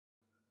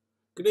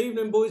Good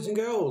evening, boys and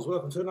girls.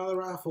 Welcome to another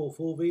raffle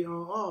for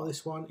VRR.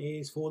 This one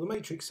is for the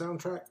Matrix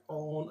soundtrack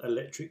on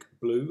electric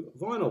blue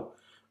vinyl.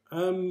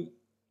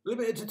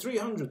 Limited to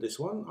 300. This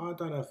one. I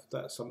don't know if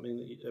that's something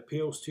that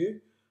appeals to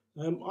you.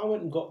 I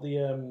went and got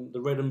the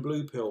red and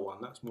blue pill one.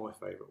 That's my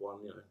favourite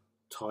one. You know,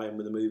 tie in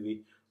with the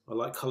movie. I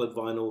like coloured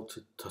vinyl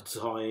to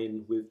tie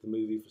in with the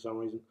movie for some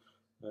reason.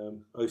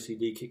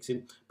 OCD kicks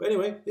in. But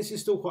anyway, this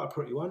is still quite a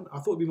pretty one. I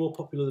thought it'd be more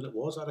popular than it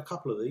was. I had a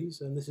couple of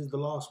these, and this is the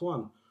last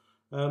one.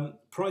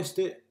 Priced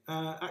it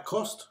at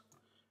cost.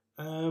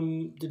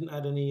 Didn't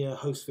add any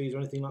host fees or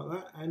anything like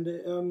that, and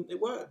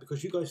it worked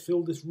because you guys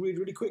filled this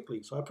really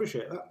quickly. So I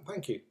appreciate that.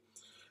 Thank you.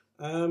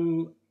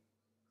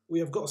 We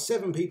have got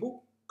 7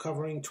 people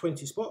covering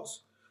 20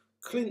 spots.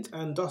 Clint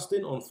and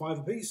Dustin on 5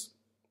 apiece.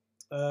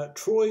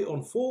 Troy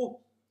on 4.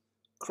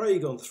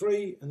 Craig on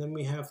 3, and then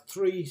we have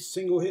 3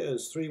 single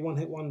hitters, 3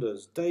 one-hit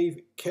wonders,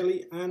 Dave,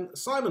 Kelly, and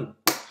Simon.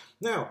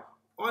 Now,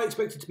 I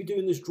expected to be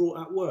doing this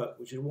draw at work,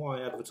 which is why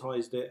I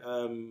advertised it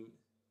on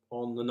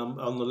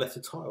the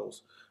letter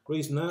tiles.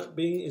 Reason that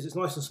being is it's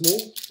nice and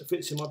small, it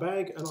fits in my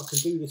bag, and I can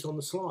do this on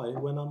the sly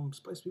when I'm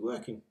supposed to be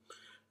working.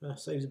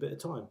 Saves a bit of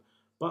time.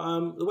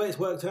 But the way it's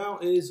worked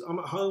out is I'm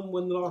at home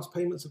when the last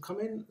payments have come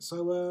in,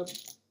 so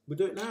we'll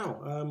do it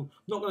now. I'm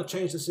not going to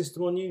change the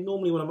system on you.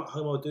 Normally when I'm at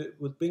home I'll do it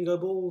with bingo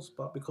balls,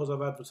 but because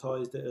I've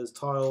advertised it as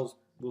tiles,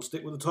 we'll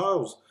stick with the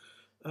tiles.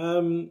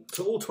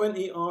 So all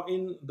 20 are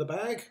in the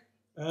bag.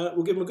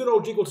 We'll give them a good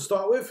old jiggle to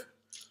start with.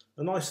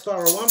 A nice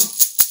thorough one.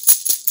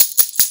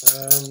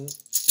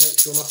 Make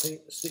sure nothing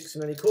sticks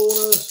in any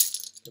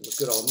corners. Give them a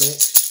good old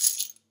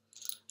mix.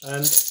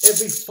 And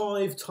every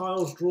 5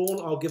 tiles drawn,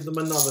 I'll give them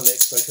another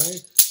mix, okay?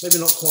 Maybe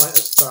not quite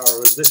as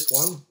thorough as this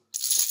one,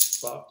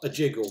 but a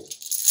jiggle.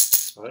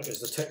 I think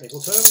is the technical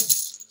term.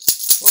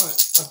 Right,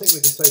 I think we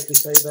can safely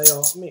say they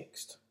are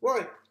mixed.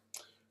 Right,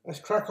 let's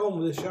crack on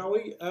with this, shall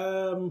we?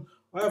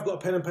 I have got a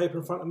pen and paper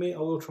in front of me. I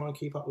will try and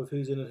keep up with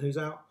who's in and who's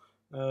out.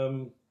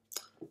 So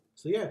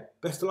yeah,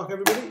 best of luck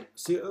everybody.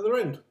 See you at the other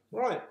end.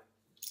 Right.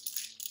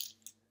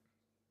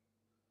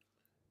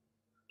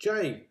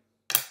 Jay.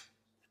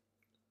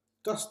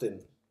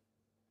 Dustin.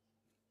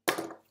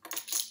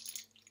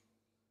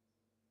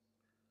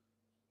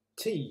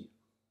 T.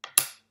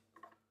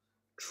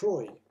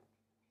 Troy.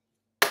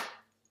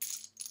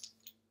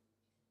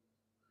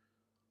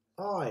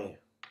 I.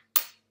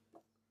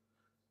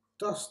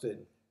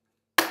 Dustin.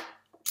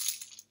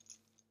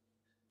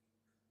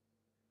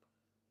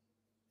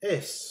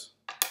 S.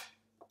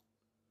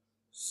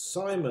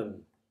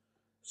 Simon.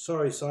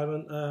 Sorry,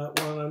 Simon. One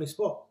and only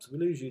spot. We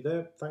lose you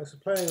there. Thanks for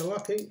playing.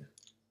 Unlucky.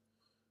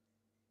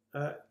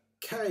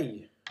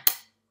 K.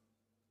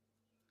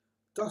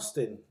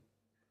 Dustin.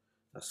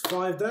 That's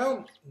 5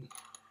 down.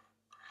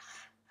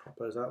 Pop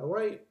those out of the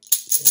way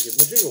and give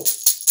them a jiggle.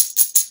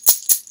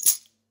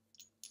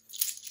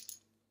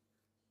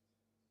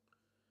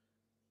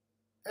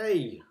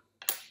 A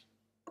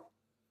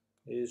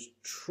is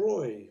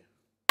Troy.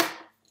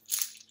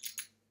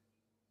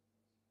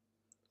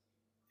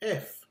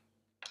 F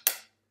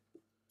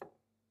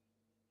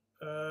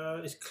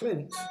is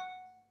Clint.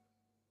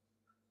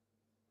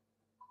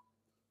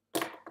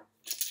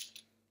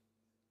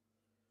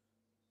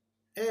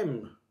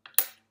 M.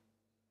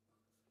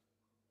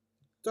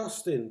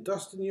 Dustin.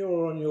 Dustin,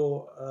 you're on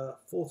your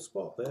 4th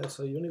spot there,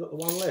 so you only got the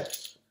one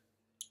left.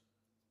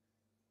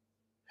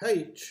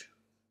 H.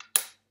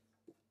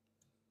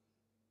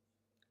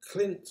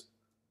 Clint.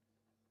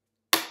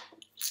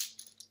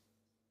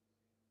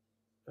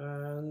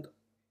 And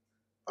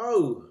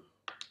O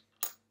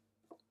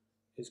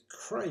is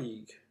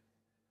Craig.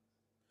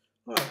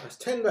 Right, that's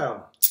 10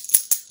 down.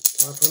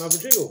 Time for another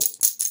jiggle.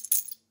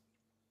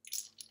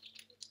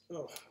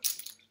 Oh.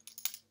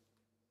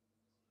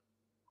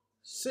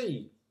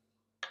 C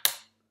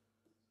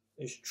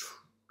is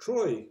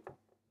Troy.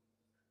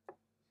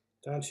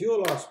 Down to your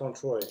last one,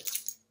 Troy.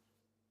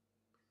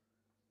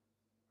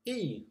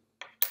 E.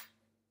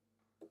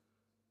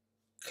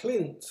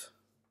 Clint.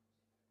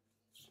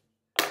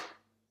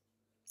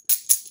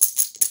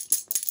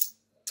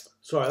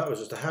 Sorry, that was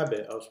just a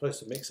habit. I was supposed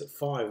to mix at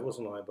 5,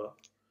 wasn't I? But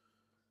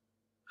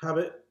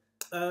habit.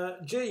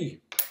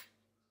 G. I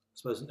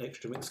suppose an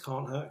extra mix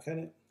can't hurt, can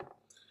it?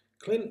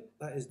 Clint,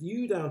 that is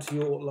you down to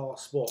your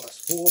last spot. That's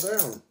 4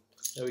 down.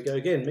 There we go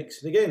again.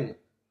 Mix it again.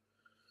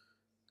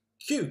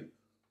 Q.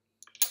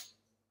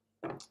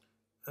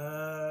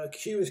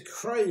 Q is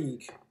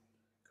Craig.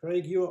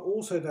 Craig, you are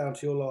also down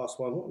to your last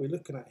one. What are we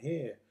looking at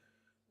here?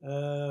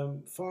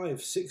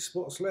 5, 6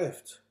 spots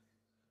left.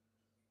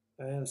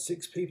 And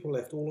 6 people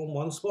left, all on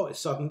one spot. It's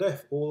sudden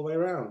death all the way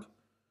around.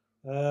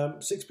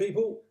 6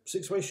 people,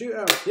 6-way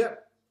shootout.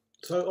 Yep.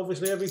 So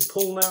obviously every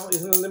pull now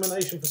is an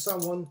elimination for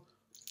someone.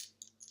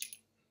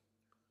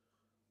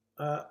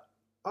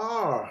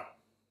 R.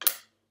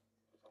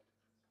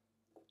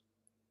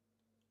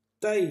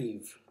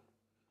 Dave.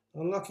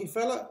 Unlucky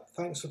fella.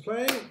 Thanks for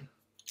playing.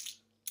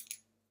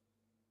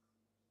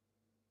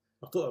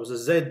 I thought that was a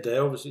Z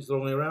there. Obviously it's the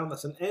wrong way around.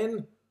 That's an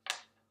N.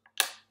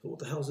 But what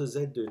the hell's a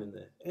Z doing in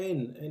there?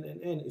 N.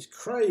 It's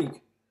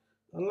Craig.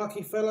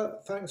 Unlucky fella,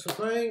 thanks for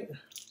playing.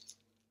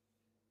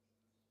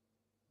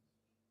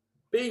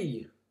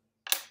 B.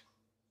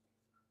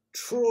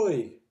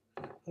 Troy.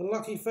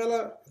 Unlucky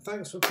fella,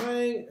 thanks for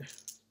playing.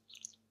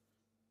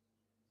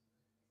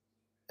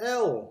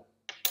 L.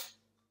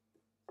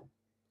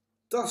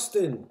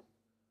 Dustin.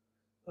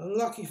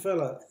 Unlucky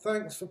fella,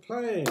 thanks for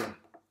playing.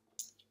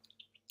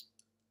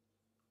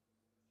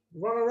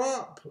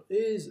 Runner-up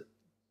is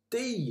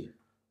D.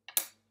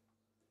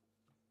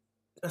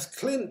 That's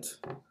Clint.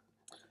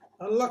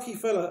 Unlucky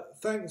fella,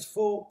 thanks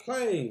for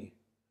playing.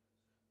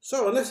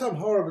 So, unless I'm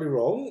horribly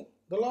wrong,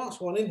 the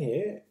last one in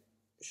here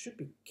should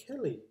be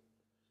Kelly.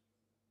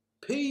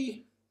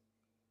 P.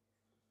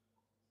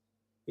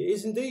 It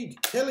is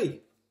indeed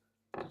Kelly.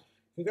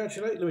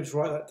 Congratulations. Let me just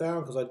write that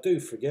down because I do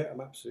forget.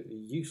 I'm absolutely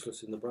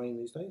useless in the brain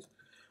these days.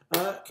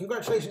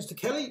 Congratulations to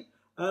Kelly.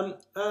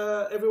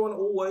 Everyone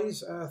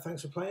always,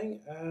 thanks for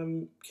playing.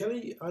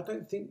 Kelly, I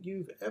don't think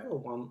you've ever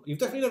won. You've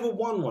definitely never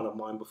won one of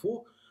mine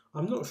before.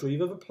 I'm not sure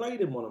you've ever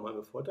played in one of mine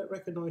before. I don't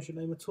recognise your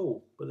name at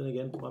all. But then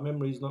again, my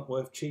memory's not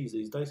worth cheese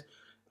these days.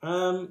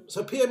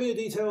 So PM me your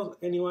details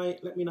anyway.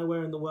 Let me know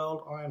where in the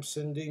world I am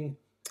sending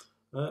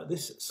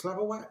this slab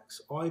of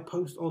wax. I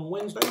post on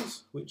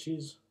Wednesdays, which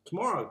is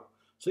tomorrow.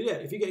 So yeah,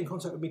 if you get in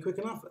contact with me quick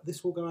enough,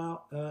 this will go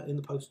out in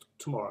the post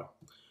tomorrow.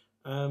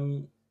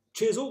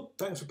 Cheers all,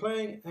 thanks for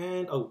playing,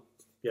 and oh,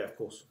 yeah, of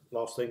course,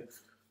 last thing,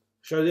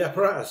 show the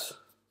apparatus.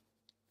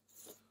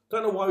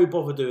 Don't know why we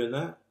bother doing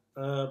that,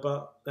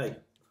 but hey,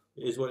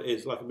 it is what it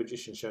is, like a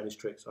magician showing his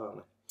tricks, aren't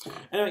they?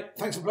 Anyway,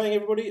 thanks for playing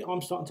everybody.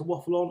 I'm starting to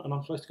waffle on and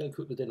I'm supposed to go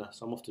cook the dinner,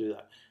 so I'm off to do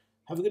that.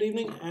 Have a good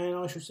evening and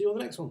I shall see you on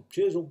the next one.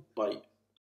 Cheers all, bye.